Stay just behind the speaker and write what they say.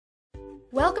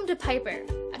Welcome to Piper,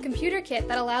 a computer kit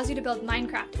that allows you to build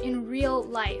Minecraft in real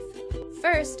life.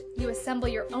 First, you assemble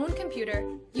your own computer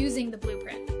using the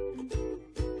blueprint.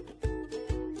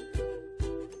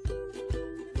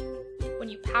 When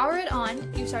you power it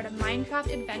on, you start a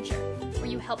Minecraft adventure where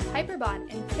you help Piperbot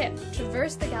and Pip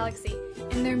traverse the galaxy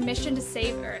in their mission to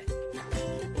save Earth.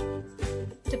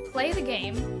 To play the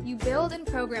game, you build and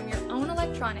program your own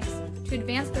electronics to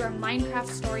advance through a Minecraft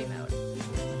story mode.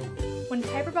 When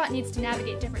Piperbot needs to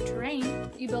navigate different terrain,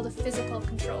 you build a physical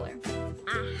controller.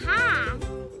 Aha!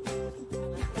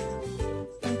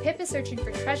 When Pip is searching for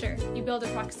treasure, you build a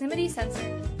proximity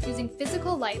sensor using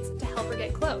physical lights to help her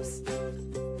get close.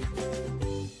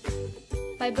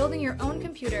 By building your own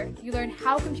computer, you learn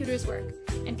how computers work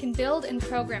and can build and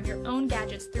program your own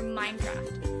gadgets through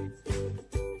Minecraft.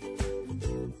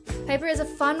 Piper is a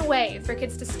fun way for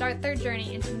kids to start their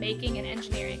journey into making and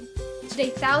engineering. Today,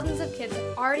 thousands of kids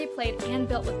have already played and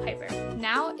built with Piper.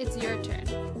 Now it's your turn.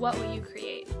 What will you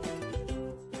create?